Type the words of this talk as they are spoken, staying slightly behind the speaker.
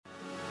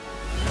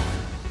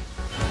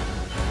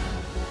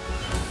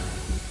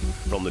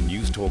From the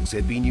News Talk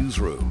ZB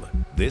newsroom,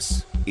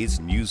 this is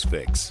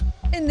Newsfix.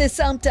 In this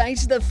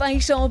update, the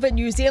fate of a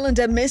New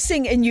Zealander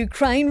missing in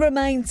Ukraine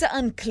remains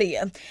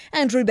unclear.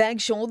 Andrew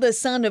Bagshaw, the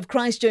son of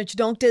Christchurch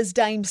doctors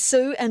Dame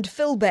Sue and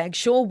Phil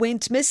Bagshaw,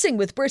 went missing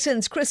with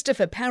Britain's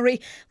Christopher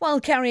Parry while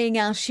carrying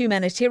out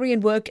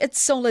humanitarian work at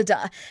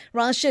Soledar.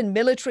 Russian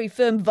military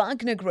firm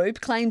Wagner Group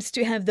claims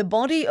to have the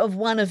body of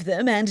one of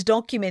them and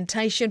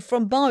documentation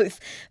from both.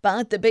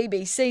 But the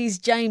BBC's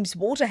James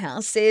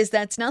Waterhouse says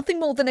that's nothing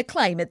more than a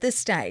claim at this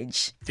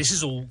stage. This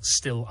is all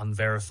still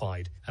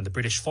unverified, and the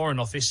British Foreign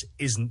Office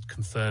isn't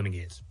confirming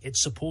it.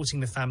 It's supporting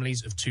the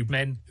families of two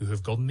men who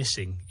have gone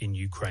missing in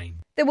Ukraine.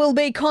 There will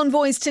be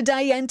convoys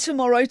today and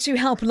tomorrow to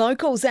help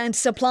locals and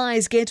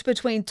supplies get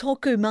between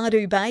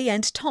Tokumaru Bay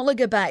and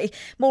Tolaga Bay.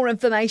 More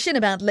information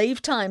about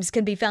leave times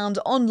can be found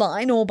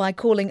online or by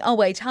calling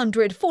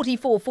 0800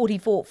 44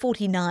 44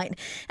 49.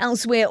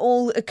 Elsewhere,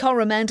 all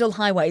Coromandel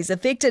highways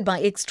affected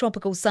by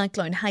ex-tropical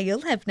cyclone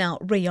Hale have now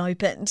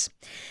reopened.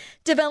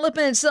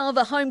 Development of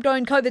a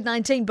homegrown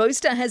COVID-19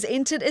 booster has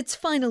entered its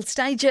final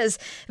stages.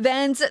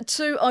 VANS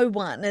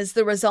 201 is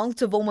the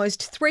result of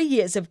almost 3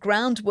 years of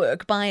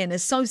groundwork by an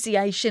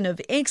association of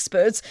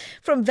experts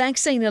from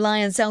Vaccine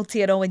Alliance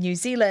Aotearoa New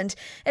Zealand.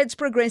 It's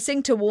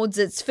progressing towards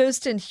its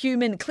first in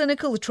human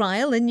clinical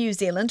trial in New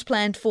Zealand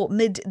planned for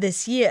mid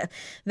this year.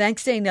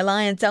 Vaccine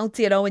Alliance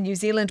Aotearoa New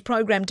Zealand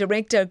Programme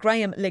Director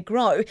Graham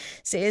Legros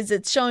says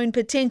it's shown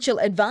potential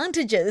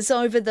advantages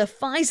over the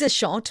Pfizer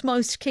shot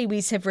most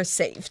Kiwis have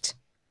received.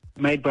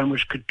 Made one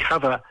which could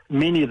cover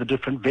many of the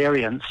different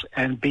variants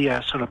and be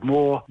a sort of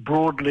more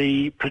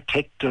broadly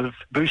protective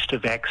booster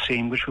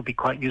vaccine, which would be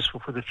quite useful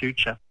for the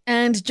future.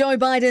 And Joe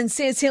Biden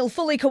says he'll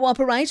fully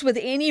cooperate with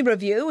any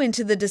review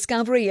into the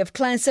discovery of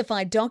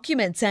classified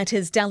documents at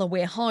his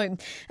Delaware home.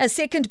 A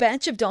second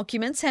batch of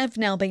documents have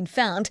now been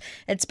found.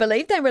 It's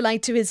believed they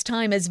relate to his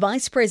time as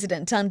vice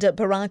president under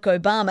Barack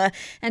Obama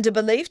and are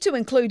believed to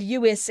include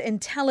US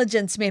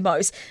intelligence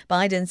memos.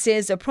 Biden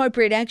says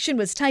appropriate action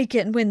was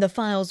taken when the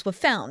files were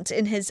found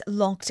in his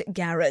locked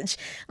garage.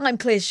 I'm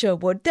Claire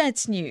Sherwood.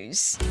 That's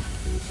news.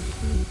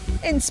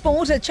 In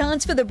sport, a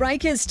chance for the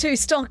Breakers to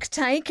stock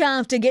take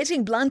after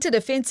getting blunted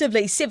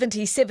offensively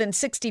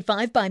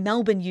 77-65 by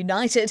Melbourne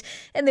United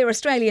in their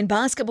Australian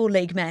Basketball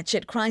League match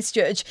at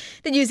Christchurch.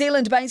 The New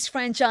Zealand-based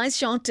franchise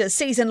shot a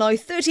season-low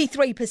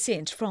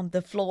 33% from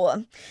the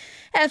floor.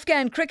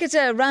 Afghan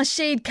cricketer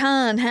Rashid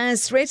Khan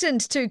has threatened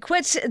to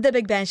quit the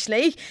Big Bash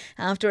League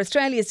after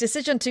Australia's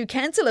decision to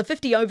cancel a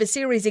 50-over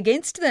series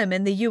against them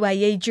in the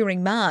UAE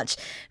during March.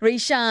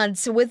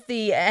 Rashid's with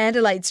the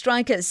Adelaide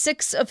Strikers.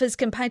 6 of his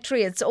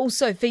compatriots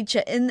also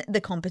feature in the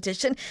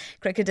competition.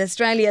 Cricket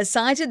Australia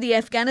cited the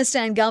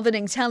Afghanistan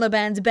governing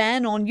Taliban's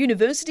ban on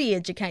university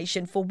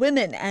education for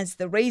women as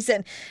the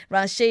reason.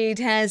 Rashid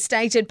has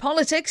stated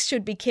politics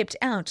should be kept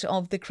out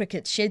of the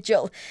cricket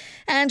schedule.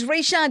 And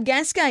Richard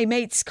Gasquet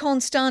meets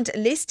Constant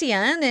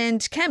Lestienne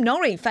and Cam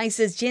Norrie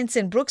faces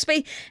Jensen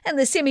Brooksby in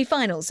the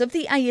semi-finals of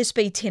the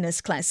ASB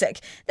Tennis Classic.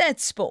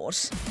 That's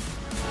sport.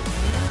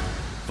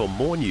 For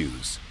more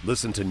news,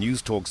 listen to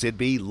News Talk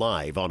ZB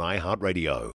live on iHeartRadio.